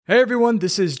Hey everyone,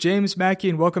 this is James Mackey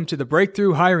and welcome to the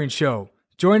Breakthrough Hiring Show.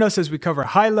 Join us as we cover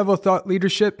high-level thought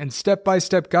leadership and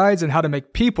step-by-step guides on how to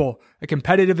make people a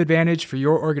competitive advantage for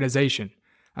your organization.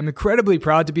 I'm incredibly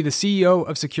proud to be the CEO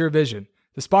of Secure Vision,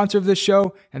 the sponsor of this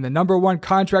show and the #1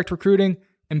 contract recruiting,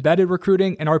 embedded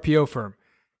recruiting, and RPO firm.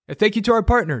 And thank you to our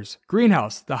partners,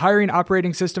 Greenhouse, the hiring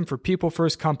operating system for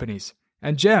people-first companies,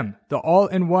 and GEM, the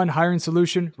all-in-one hiring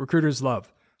solution recruiters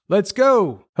love. Let's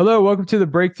go. Hello, welcome to the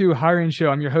Breakthrough Hiring Show.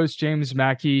 I'm your host, James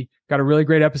Mackey. Got a really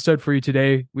great episode for you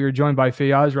today. We are joined by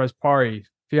Fayyaz Rajpari.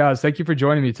 Fayyaz, thank you for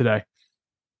joining me today.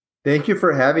 Thank you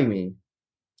for having me.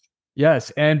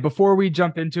 Yes, and before we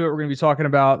jump into it, we're going to be talking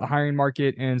about the hiring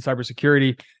market and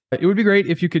cybersecurity. It would be great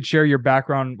if you could share your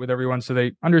background with everyone so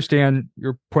they understand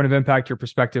your point of impact, your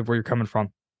perspective, where you're coming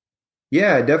from.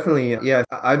 Yeah, definitely. Yeah,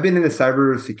 I've been in the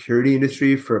cybersecurity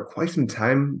industry for quite some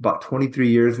time, about 23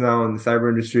 years now in the cyber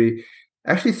industry.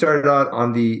 Actually started out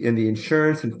in the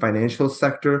insurance and financial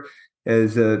sector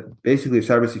as basically a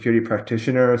cybersecurity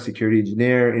practitioner, a security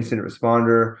engineer, incident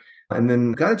responder, and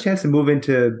then got a chance to move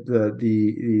into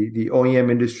the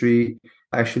OEM industry,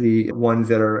 actually ones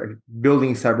that are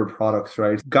building cyber products,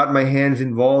 right? Got my hands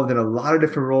involved in a lot of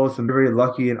different roles. I'm very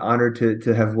lucky and honored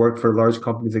to have worked for large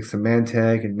companies like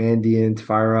Symantec and Mandiant,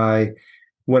 FireEye.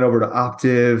 Went over to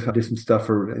Optiv, did some stuff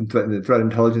in the threat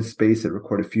intelligence space at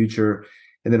Recorded Future,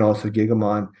 and then also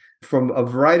Gigamon. From a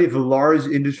variety of large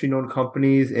industry-known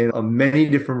companies in many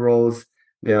different roles.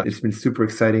 Yeah, it's been super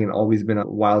exciting and always been a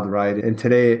wild ride. And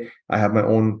today I have my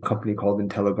own company called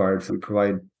IntelliGuards. We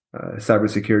provide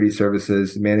cybersecurity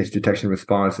services, managed detection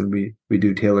response, and we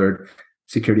do tailored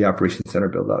security operations center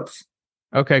build-outs.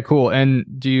 Okay, cool. And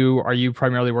are you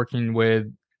primarily working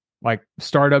with like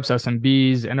startups,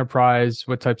 SMBs, enterprise?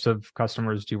 What types of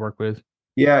customers do you work with?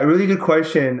 Yeah, really good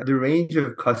question. The range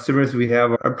of customers we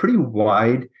have are pretty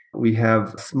wide. We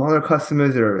have smaller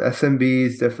customers that are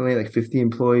SMBs, definitely like 50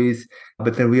 employees,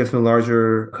 but then we have some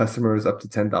larger customers up to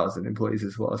 10,000 employees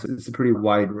as well. So it's a pretty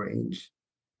wide range.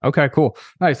 Okay, cool.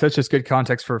 Nice. That's just good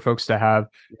context for folks to have.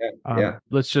 Yeah.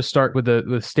 Let's just start with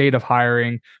the state of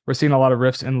hiring. We're seeing a lot of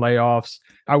rifts and layoffs.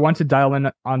 I want to dial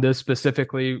in on this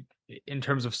specifically in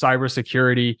terms of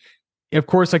cybersecurity. Of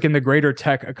course, like in the greater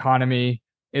tech economy,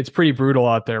 it's pretty brutal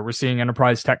out there. We're seeing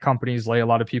enterprise tech companies lay a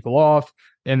lot of people off,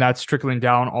 and that's trickling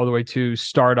down all the way to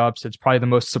startups. It's probably the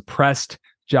most suppressed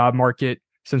job market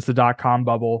since the dot-com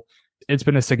bubble. It's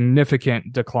been a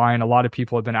significant decline. A lot of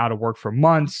people have been out of work for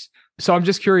months. So I'm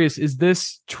just curious, is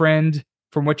this trend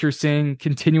from what you're seeing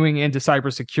continuing into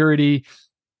cybersecurity?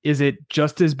 Is it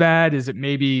just as bad? Is it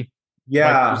maybe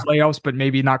like there's layoffs, but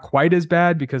maybe not quite as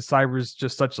bad because cyber is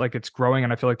just such like it's growing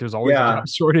and I feel like there's always a job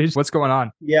shortage. What's going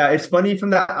on? Yeah, it's funny from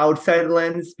the outside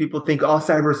lens, people think, oh,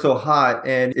 cyber is so hot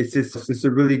and it's a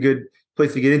really good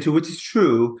place to get into, which is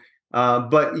true.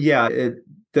 But yeah,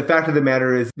 the fact of the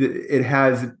matter is it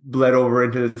has bled over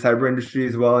into the cyber industry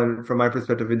as well. And from my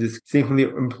perspective, and just seeing from the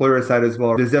employer side as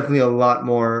well, there's definitely a lot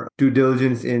more due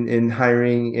diligence in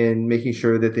hiring and making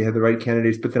sure that they have the right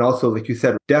candidates. But then also, like you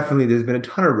said, definitely there's been a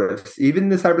ton of rifts, even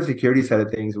the cybersecurity side of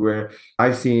things, where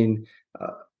I've seen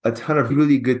a ton of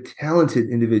really good, talented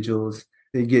individuals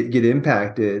they get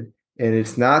impacted. And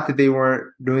it's not that they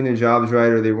weren't doing their jobs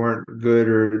right or they weren't good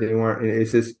or they weren't,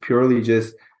 it's just purely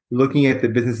just looking at the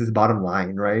business's bottom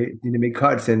line, right? You need to make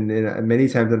cuts. And many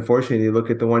times, unfortunately, they look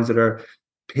at the ones that are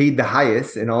paid the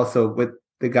highest, and also with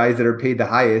the guys that are paid the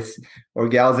highest or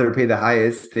gals that are paid the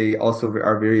highest, they also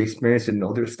are very experienced and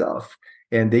know their stuff,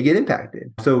 and they get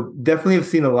impacted. So definitely have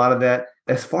seen a lot of that.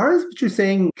 As far as what you're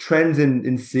saying, trends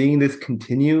in seeing this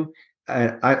continue,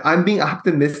 I'm being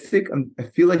optimistic. I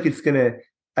feel like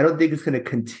I don't think it's going to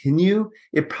continue.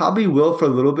 It probably will for a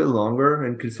little bit longer,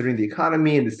 and considering the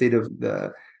economy and the state of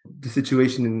the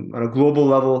situation on a global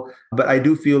level. But I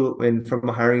do feel, and from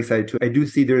a hiring side too, I do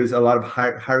see there's a lot of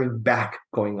hiring back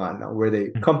going on now, where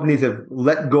companies have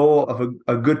let go of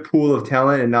a good pool of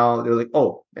talent, and now they're like,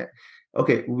 oh, man,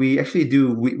 okay, we actually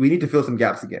we need to fill some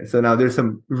gaps again. So now there's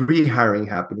some rehiring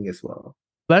happening as well.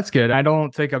 That's good. I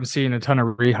don't think I'm seeing a ton of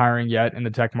rehiring yet in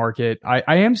the tech market. I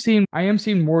am seeing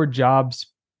more job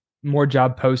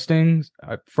postings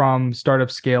from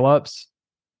startup scale ups.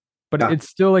 But it's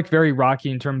still like very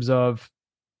rocky in terms of,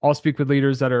 I'll speak with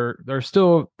leaders there are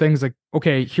still things like,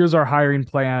 okay, here's our hiring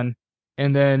plan.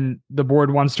 And then the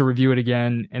board wants to review it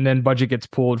again. And then budget gets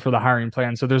pulled for the hiring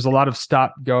plan. So there's a lot of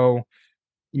stop go.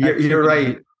 You're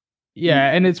right. Yeah.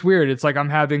 And it's weird. It's like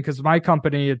because my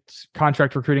company, it's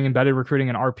contract recruiting, embedded recruiting,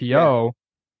 and RPO.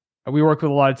 Yeah. We work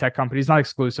with a lot of tech companies, not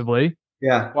exclusively.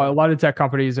 Yeah. Well, a lot of tech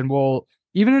companies, and we'll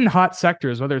even in hot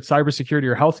sectors, whether it's cybersecurity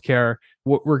or healthcare,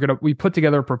 we put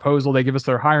together a proposal. They give us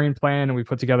their hiring plan, and we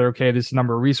put together, okay, this is the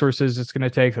number of resources it's going to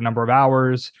take, the number of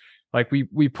hours. Like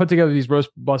we put together these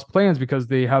robust plans because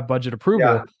they have budget approval,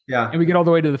 Yeah. Yeah. and we get all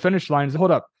the way to the finish line. And say,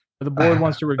 hold up, the board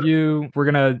wants to review. We're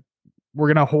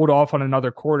gonna hold off on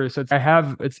another quarter. So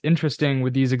it's interesting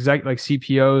with these like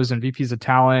CPOs and VPs of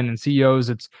talent and CEOs.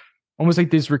 It's almost like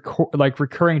these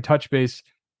recurring touch base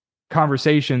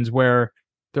conversations where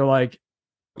they're like,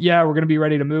 yeah, we're going to be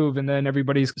ready to move. And then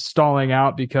everybody's stalling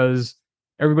out because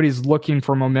everybody's looking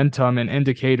for momentum and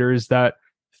indicators that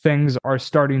things are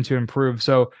starting to improve.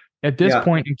 So at this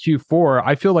point in Q4,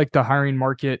 I feel like the hiring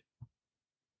market,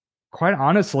 quite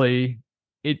honestly,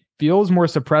 it feels more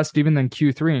suppressed even than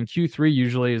Q3, and Q3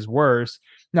 usually is worse.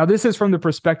 Now, this is from the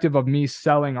perspective of me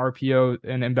selling RPO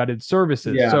and embedded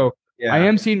services. Yeah. So Yeah. I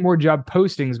am seeing more job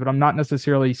postings, but I'm not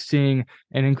necessarily seeing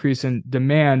an increase in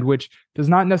demand, which does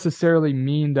not necessarily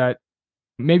mean that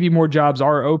maybe more jobs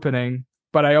are opening.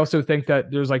 But I also think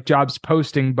that there's like jobs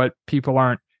posting, but people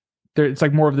aren't there. It's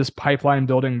like more of this pipeline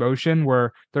building motion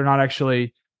where they're not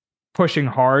actually pushing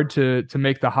hard to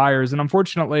make the hires. And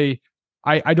unfortunately,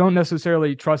 I don't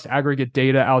necessarily trust aggregate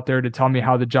data out there to tell me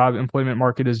how the job employment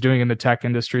market is doing in the tech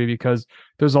industry, because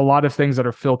there's a lot of things that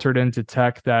are filtered into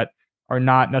tech that are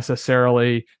not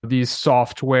necessarily these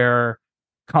software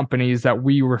companies that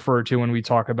we refer to when we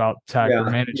talk about tech or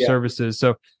managed services.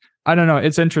 So I don't know.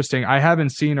 It's interesting. I haven't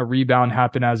seen a rebound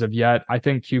happen as of yet. I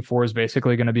think Q4 is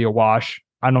basically going to be a wash.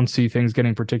 I don't see things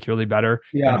getting particularly better.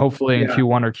 And hopefully in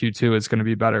Q1 or Q2, it's going to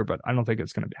be better, but I don't think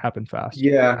it's going to happen fast.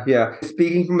 Yeah, yeah.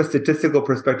 Speaking from a statistical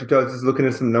perspective, I was just looking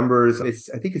at some numbers.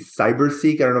 I think it's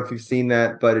CyberSeek. I don't know if you've seen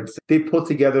that, but they put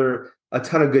together a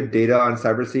ton of good data on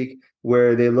CyberSeek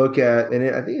where they look at, and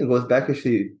I think it goes back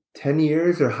actually 10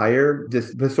 years or higher,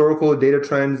 just historical data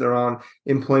trends around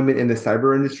employment in the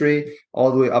cyber industry,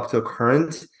 all the way up to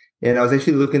current. And I was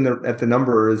actually looking at the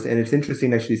numbers, and it's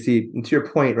interesting to actually see, and to your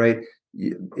point, right?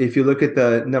 If you look at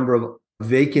the number of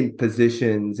vacant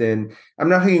positions, and I'm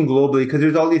not thinking globally because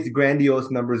there's all these grandiose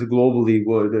numbers globally.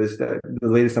 Well, there's the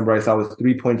latest number I saw was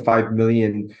 3.5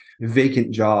 million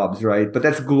vacant jobs, right? But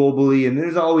that's globally, and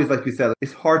there's always, like you said,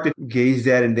 it's hard to gauge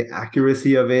that and the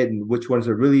accuracy of it and which ones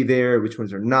are really there, which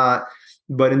ones are not.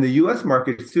 But in the US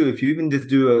markets too, if you even just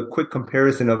do a quick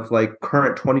comparison of like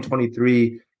current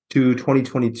 2023 to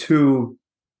 2022,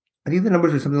 I think the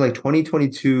numbers are something like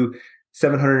 2022,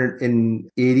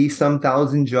 780 some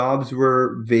thousand jobs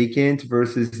were vacant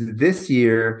versus this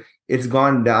year, it's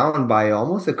gone down by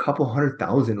almost a couple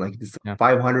 100,000, like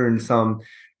 500 and some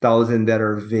thousand that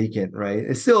are vacant, right?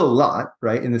 It's still a lot,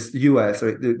 right? In the US,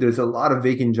 right? There's a lot of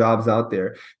vacant jobs out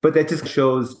there, but that just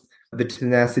shows the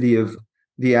tenacity of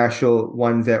the actual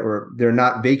ones they're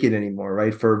not vacant anymore,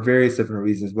 right? For various different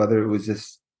reasons, whether it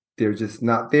was they're just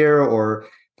not there, or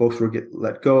folks will get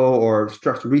let go, or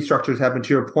restructures happen,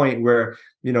 to your point, where,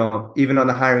 even on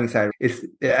the hiring side,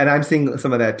 and I'm seeing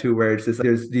some of that too, where it's just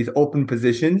there's these open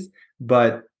positions,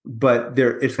 but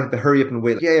it's like the hurry up and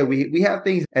wait. We have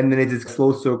things, and then it just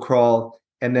slows to a crawl,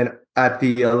 and then at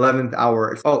the 11th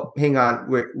hour, oh, hang on,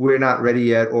 we're not ready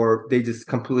yet, or they just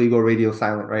completely go radio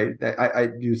silent, right? I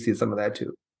do see some of that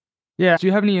too. Yeah. Do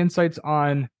you have any insights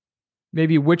on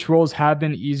maybe which roles have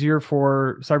been easier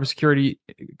for cybersecurity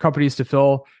companies to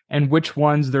fill, and which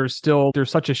ones there's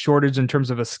such a shortage in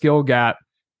terms of a skill gap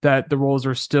that the roles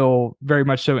are still very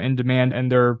much so in demand,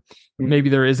 and maybe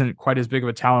there isn't quite as big of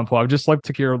a talent pool? I'd just like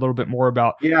to hear a little bit more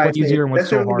about what's easier and what's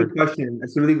so hard. Good question.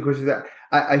 That's a really good question.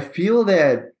 I feel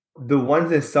that the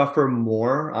ones that suffer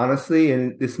more, honestly,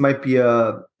 and this might be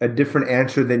a different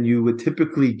answer than you would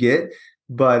typically get,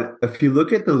 but if you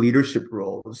look at the leadership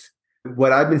roles,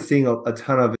 what I've been seeing a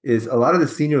ton of is a lot of the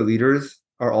senior leaders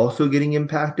are also getting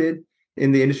impacted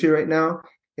in the industry right now.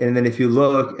 And then if you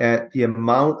look at the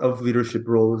amount of leadership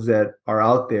roles that are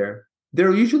out there,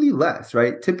 they're usually less,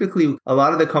 right? Typically, a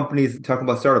lot of the companies, talking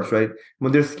about startups, right?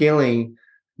 When they're scaling,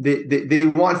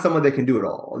 they want someone that can do it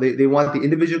all. They want the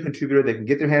individual contributor that can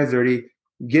get their hands dirty,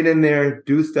 get in there,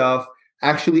 do stuff,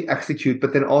 actually execute,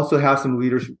 but then also have some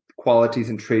leadership qualities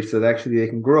and traits so that actually they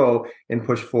can grow and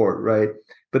push forward, right?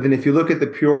 But then if you look at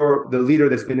the leader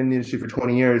that's been in the industry for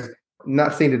 20 years, I'm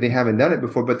not saying that they haven't done it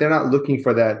before, but they're not looking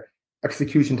for that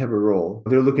execution type of role.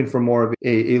 They're looking for more of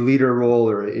a leader role,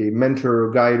 or a mentor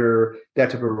or guider,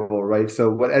 that type of role, right? So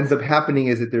what ends up happening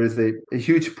is that there's a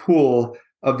huge pool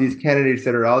of these candidates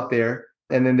that are out there.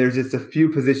 And then there's just a few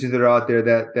positions that are out there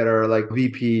that are like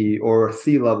VP or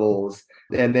C levels.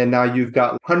 And then now you've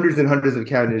got hundreds and hundreds of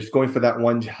candidates going for that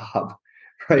one job,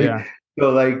 right? Yeah. So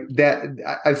like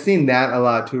that, I've seen that a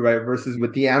lot too, right? Versus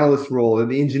with the analyst role and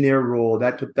the engineer role,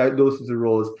 those sorts of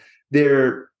roles,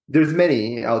 there's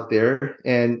many out there,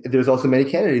 and there's also many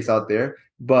candidates out there,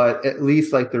 but at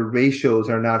least like the ratios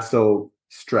are not so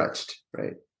stretched,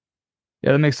 right?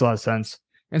 Yeah, that makes a lot of sense.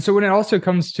 And so when it also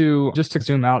comes to, just to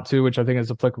zoom out too, which I think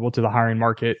is applicable to the hiring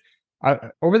market,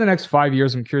 over the next 5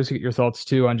 years, I'm curious to get your thoughts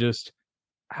too on just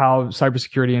how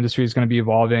cybersecurity industry is going to be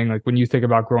evolving. Like when you think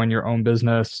about growing your own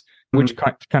business, which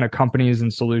kind of companies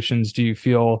and solutions do you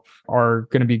feel are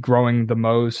going to be growing the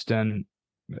most? And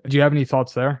do you have any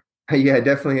thoughts there? Yeah,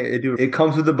 definitely. It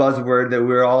comes with the buzzword that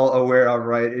we're all aware of,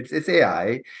 right? It's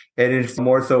AI, and it's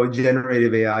more so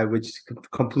generative AI, which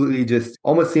completely just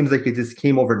almost seems like it just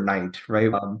came overnight,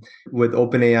 right? With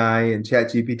OpenAI and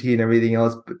ChatGPT and everything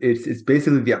else, it's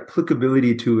basically the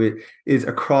applicability to it is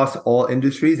across all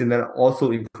industries, and that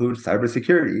also includes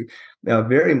cybersecurity.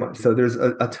 Very much so. There's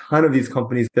a ton of these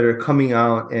companies that are coming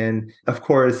out, and of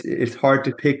course, it's hard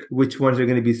to pick which ones are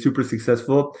going to be super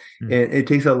successful. And it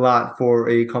takes a lot for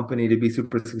a company to be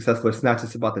super successful. It's not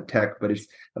just about the tech, but it's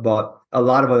about a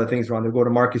lot of other things around their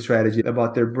go-to-market strategy,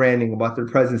 about their branding, about their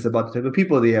presence, about the type of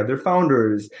people they have, their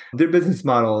founders, their business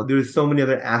model. There's so many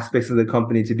other aspects of the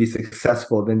company to be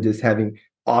successful than just having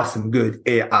awesome, good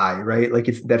AI, right? Like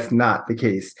that's not the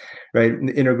case, right?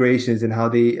 The integrations and how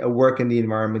they work in the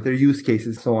environment, their use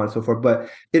cases, so on and so forth. But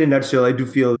in a nutshell, I do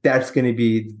feel that's going to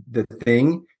be the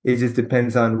thing. It just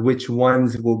depends on which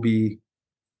ones will be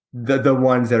the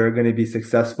ones that are going to be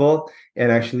successful and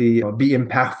actually be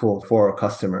impactful for our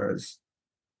customers.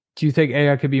 Do you think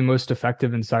AI could be most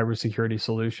effective in cybersecurity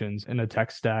solutions in a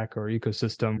tech stack or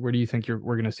ecosystem? Where do you think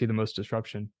we're going to see the most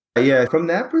disruption? Yeah, from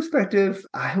that perspective,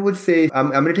 I would say I'm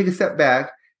going to take a step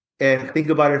back and think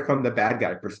about it from the bad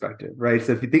guy perspective, right?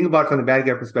 So if you think about it from the bad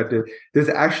guy perspective, there's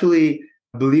actually,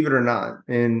 believe it or not,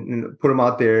 and put them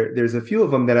out there, there's a few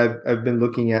of them that I've been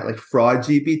looking at, like Fraud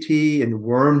GPT and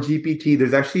Worm GPT.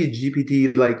 There's actually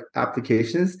GPT like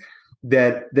applications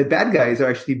that the bad guys are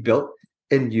actually built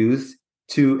and used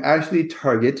to actually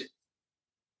target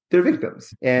their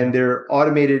victims. And their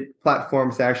automated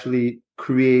platforms actually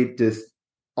create this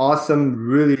awesome,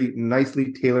 really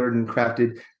nicely tailored and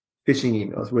crafted phishing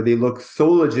emails where they look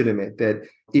so legitimate that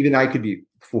even I could be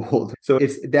fooled. So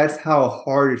that's how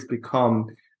hard it's become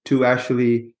to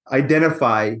actually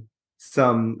identify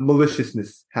some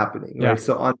maliciousness happening, right? Yeah.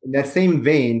 So in that same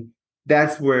vein,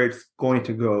 that's where it's going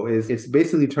to go. Is it's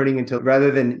basically turning into,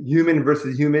 rather than human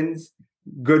versus humans,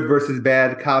 good versus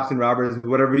bad, cops and robbers,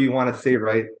 whatever you want to say,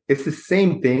 right? It's the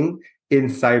same thing in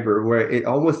cyber, where it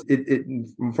almost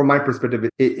from my perspective,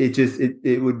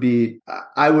 it would be,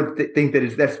 I would think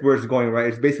that that's where it's going, right?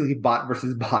 It's basically bot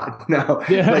versus bot now.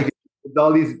 Yeah. Like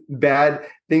all these bad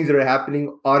things that are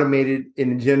happening automated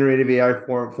in generative AI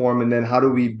form, and then how do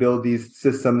we build these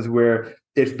systems where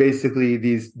it's basically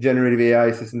these generative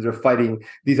AI systems are fighting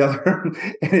these other,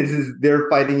 and they're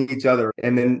fighting each other.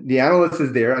 And then the analyst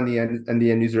is there on the end, and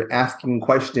the end user asking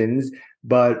questions,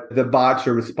 but the bots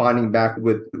are responding back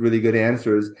with really good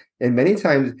answers. And many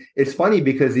times it's funny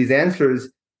because these answers,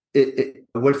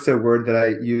 what's the word that I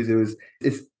use?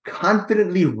 It's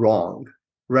confidently wrong,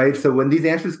 right? So when these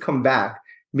answers come back,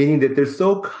 meaning that they're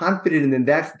so confident, and then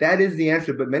that is the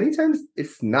answer, but many times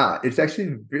it's not. It's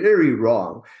actually very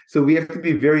wrong. So we have to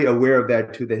be very aware of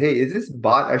that too, that, hey, is this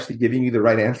bot actually giving you the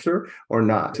right answer or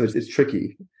not? So it's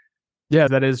tricky. Yeah,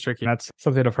 that is tricky. That's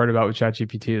something I've heard about with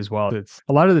ChatGPT as well. It's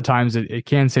a lot of the times it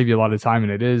can save you a lot of time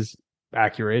and it is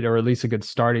accurate or at least a good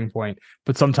starting point,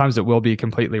 but sometimes it will be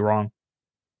completely wrong.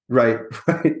 Right,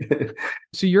 right.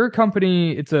 So your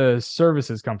company, it's a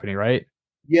services company, right?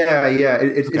 Yeah, yeah. Okay.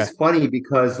 It's funny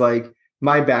because like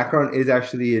my background is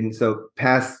actually in, so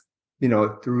past,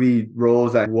 3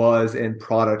 roles I was in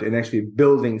product and actually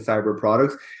building cyber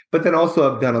products. But then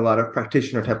also I've done a lot of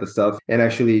practitioner type of stuff and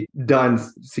actually done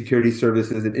security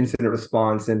services and incident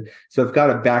response. And so I've got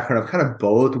a background of kind of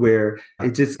both, where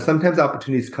it just sometimes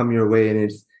opportunities come your way,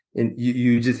 and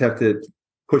you just have to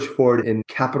push forward and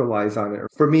capitalize on it.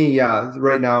 For me, yeah,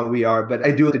 right now we are, but I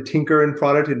do the tinker in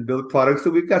product and build products. So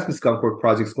we've got some skunkwork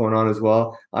projects going on as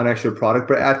well on actual product.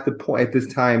 But at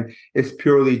this time, it's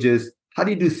purely just, how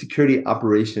do you do security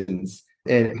operations?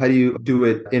 And how do you do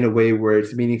it in a way where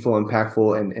it's meaningful,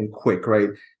 impactful, and quick, right?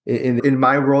 In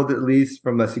my world, at least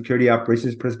from a security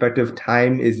operations perspective,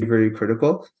 time is very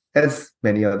critical. As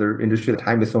many other industries,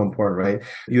 time is so important, right?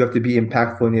 You have to be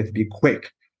impactful and you have to be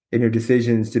quick in your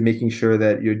decisions, to making sure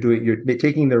that you're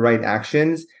taking the right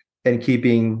actions and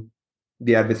keeping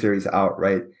the adversaries out,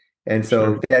 right? And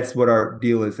so that's what our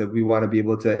deal is, that we want to be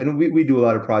able to, and we do a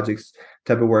lot of projects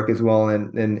type of work as well,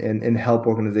 and help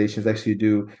organizations actually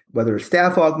do, whether it's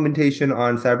staff augmentation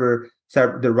on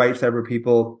the right cyber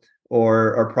people,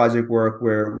 or project work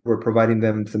where we're providing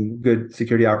them some good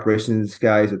security operations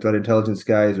guys or threat intelligence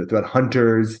guys or threat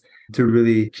hunters to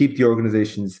really keep the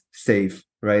organizations safe,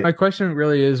 right? My question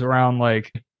really is around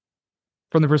like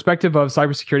from the perspective of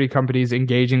cybersecurity companies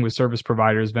engaging with service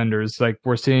providers, vendors, like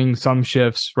we're seeing some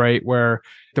shifts, right, where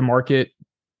the market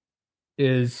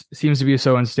seems to be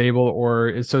so unstable or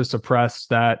is so suppressed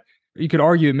that you could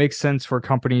argue it makes sense for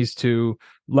companies to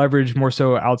leverage more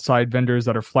so outside vendors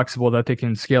that are flexible that they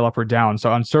can scale up or down.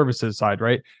 So on services side,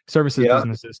 right? Services Yeah.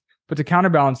 businesses. But to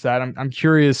counterbalance that, I'm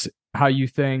curious how you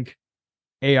think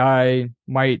AI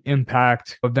might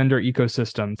impact a vendor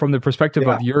ecosystem from the perspective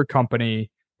Yeah. of your company.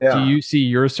 Do Yeah. you see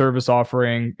your service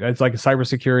offering as like a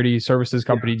cybersecurity services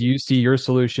company? Yeah. Do you see your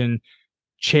solution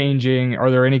changing? Are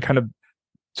there any kind of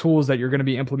tools that you're going to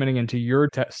be implementing into your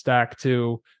tech stack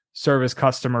to service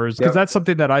customers? Because Yep. that's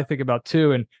something that I think about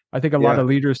too. And I think a lot Yeah. of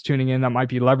leaders tuning in that might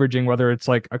be leveraging, whether it's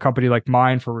like a company like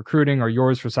mine for recruiting or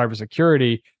yours for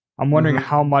cybersecurity. I'm wondering Hmm.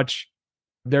 how much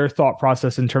their thought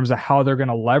process in terms of how they're going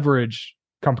to leverage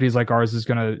companies like ours is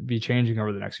going to be changing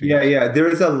over the next few Yeah, years. yeah, there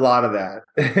is a lot of that.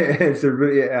 It's a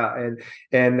really, yeah,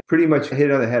 and pretty much hit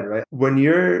it on the head, right? When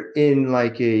you're in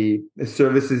like a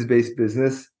services-based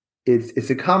business, it's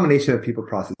a combination of people,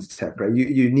 process, tech, right?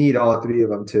 You need all three of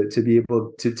them to be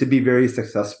able to be very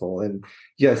successful. And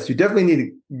yes, you definitely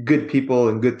need good people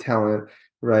and good talent,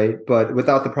 right? But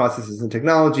without the processes and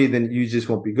technology, then you just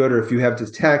won't be good. Or if you have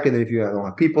just tech, and then if you don't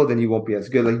have people, then you won't be as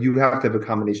good. Like you have to have a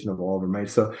combination of all of them, right?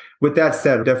 So with that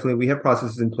said, definitely we have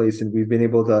processes in place and we've been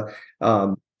able to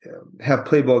um, have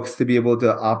playbooks to be able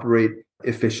to operate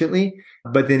efficiently.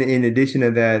 But then in addition to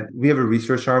that, we have a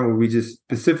research arm where we just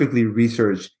specifically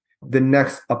research the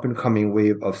next up and coming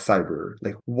wave of cyber.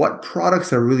 Like what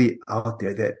products are really out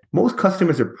there that most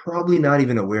customers are probably not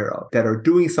even aware of that are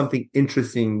doing something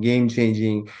interesting, game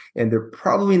changing, and they're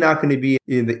probably not going to be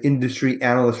in the industry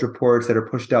analyst reports that are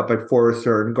pushed out by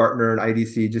Forrester and Gartner and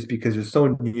IDC just because they're so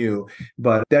new.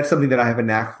 But that's something that I have a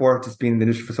knack for, just being in the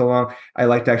industry for so long. I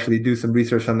like to actually do some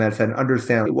research on that side and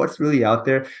understand what's really out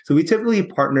there. So we typically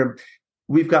partner.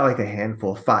 We've got like a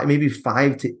handful, maybe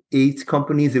 5 to 8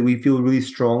 companies that we feel really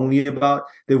strongly about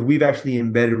that we've actually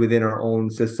embedded within our own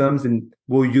systems and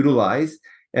we'll utilize.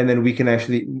 And then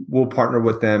we'll partner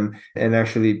with them and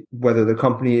actually, whether the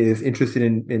company is interested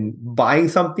in buying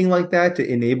something like that to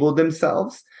enable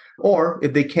themselves, or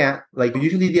if they can't, like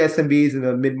usually the SMBs and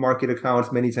the mid-market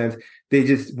accounts, many times they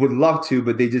just would love to,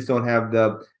 but they just don't have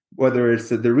whether it's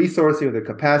the resourcing or the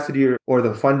capacity or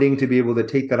the funding to be able to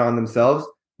take that on themselves.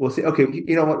 We'll say, okay,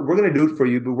 you know what, we're going to do it for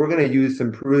you, but we're going to use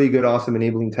some really good, awesome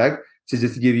enabling tech to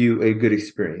just give you a good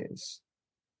experience.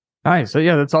 Nice. So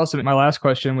yeah, that's awesome. My last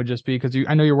question would just be because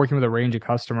I know you're working with a range of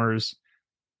customers.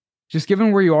 Just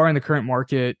given where you are in the current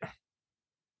market,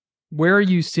 where are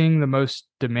you seeing the most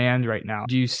demand right now?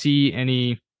 Do you see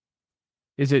any?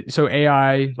 Is it so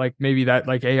AI, like maybe that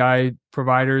like AI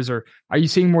providers, or are you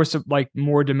seeing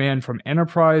more demand from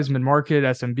enterprise, mid market,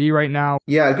 SMB right now?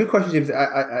 Yeah, good question, James.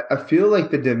 I feel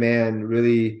like the demand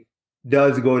really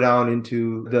does go down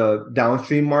into the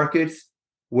downstream markets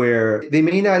where they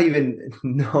may not even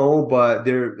know, but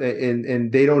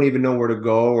and they don't even know where to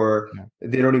go, or Yeah.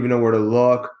 they don't even know where to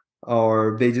look,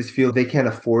 or they just feel they can't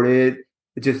afford it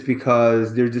just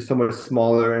because they're just so much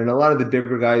smaller. And a lot of the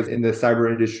bigger guys in the cyber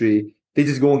industry, they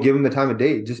just won't give them the time of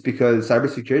day just because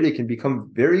cybersecurity can become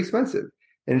very expensive.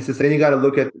 And it's just then you got to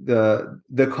look at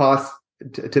the cost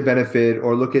to benefit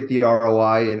or look at the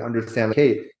ROI and understand, like,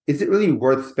 hey, is it really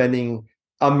worth spending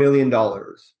 $1 million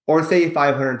or say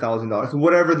 $500,000,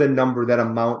 whatever the number, that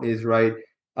amount is, right?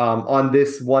 On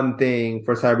this one thing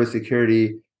for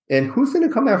cybersecurity. And who's going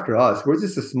to come after us? We're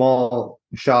just a small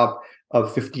shop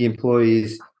of 50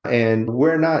 employees and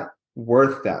we're not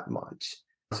worth that much.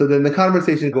 So then the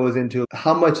conversation goes into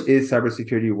how much is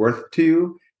cybersecurity worth to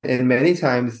you? And many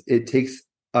times it takes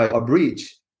a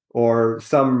breach or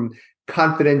some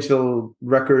confidential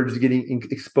records getting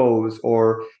exposed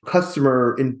or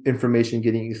customer information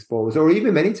getting exposed, or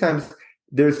even many times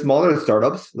there's smaller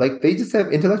startups, like they just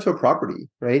have intellectual property,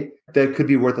 right? That could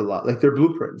be worth a lot, like their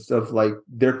blueprints of like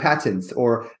their patents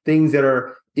or things that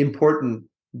are important.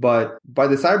 But by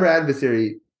the cyber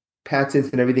adversary, patents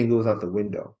and everything goes out the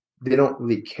window. They don't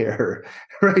really care,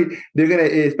 right? They're going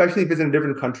to, especially if it's in a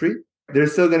different country, they're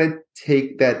still going to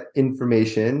take that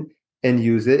information and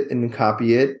use it and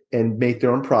copy it and make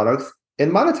their own products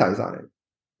and monetize on it.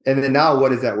 And then now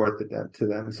what is that worth to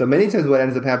them? So many times what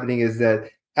ends up happening is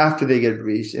that after they get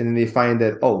breached and then they find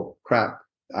that, oh crap,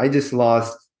 I just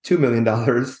lost $2 million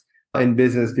in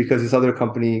business because this other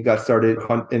company got started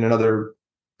in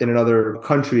another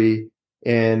country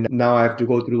And now I have to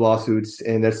go through lawsuits,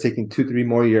 and that's taking 2, 3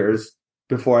 more years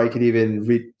before I could even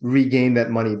regain that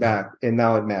money back. And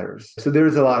now it matters. So there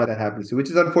is a lot of that happens, which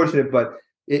is unfortunate, but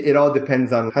it all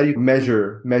depends on how you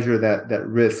measure that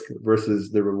risk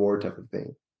versus the reward type of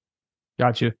thing.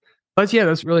 Gotcha.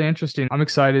 That's really interesting. I'm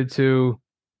excited to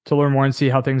learn more and see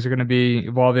how things are going to be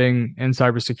evolving in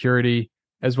cybersecurity,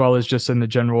 as well as just in the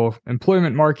general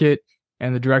employment market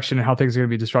and the direction and how things are going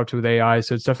to be disrupted with AI.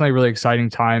 So it's definitely a really exciting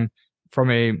time from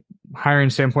a hiring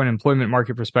standpoint, employment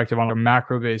market perspective on a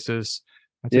macro basis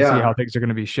to see how things are going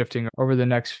to be shifting over the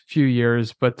next few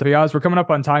years. But Fayyaz, we're coming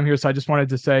up on time here. So I just wanted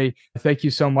to say thank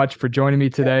you so much for joining me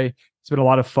today. It's been a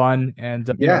lot of fun. And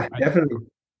definitely.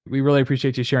 We really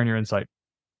appreciate you sharing your insight.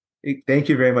 Thank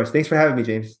you very much. Thanks for having me,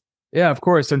 James. Yeah, of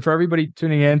course. And for everybody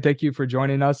tuning in, thank you for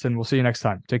joining us, and we'll see you next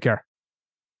time. Take care.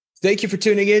 Thank you for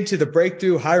tuning in to the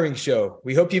Breakthrough Hiring Show.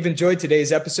 We hope you've enjoyed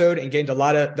today's episode and gained a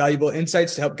lot of valuable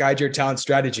insights to help guide your talent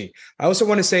strategy. I also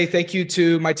want to say thank you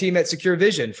to my team at Secure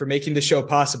Vision for making the show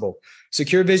possible.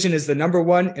 Secure Vision is the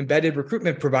 #1 embedded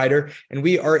recruitment provider, and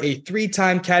we are a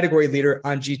 3-time category leader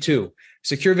on G2.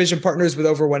 Secure Vision partners with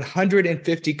over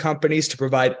 150 companies to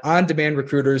provide on-demand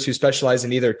recruiters who specialize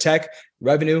in either tech,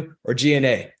 revenue, or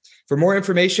G&A. For more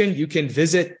information, you can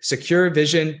visit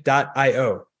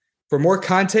securevision.io. For more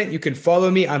content, you can follow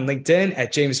me on LinkedIn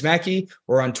at James Mackey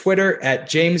or on Twitter at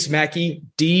James Mackey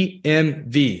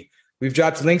DMV. We've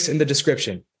dropped links in the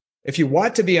description. If you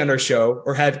want to be on our show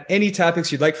or have any topics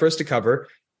you'd like for us to cover,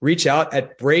 reach out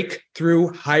at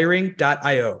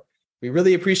breakthroughhiring.io. We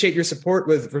really appreciate your support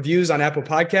with reviews on Apple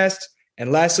Podcasts.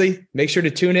 And lastly, make sure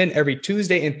to tune in every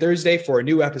Tuesday and Thursday for a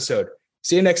new episode.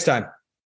 See you next time.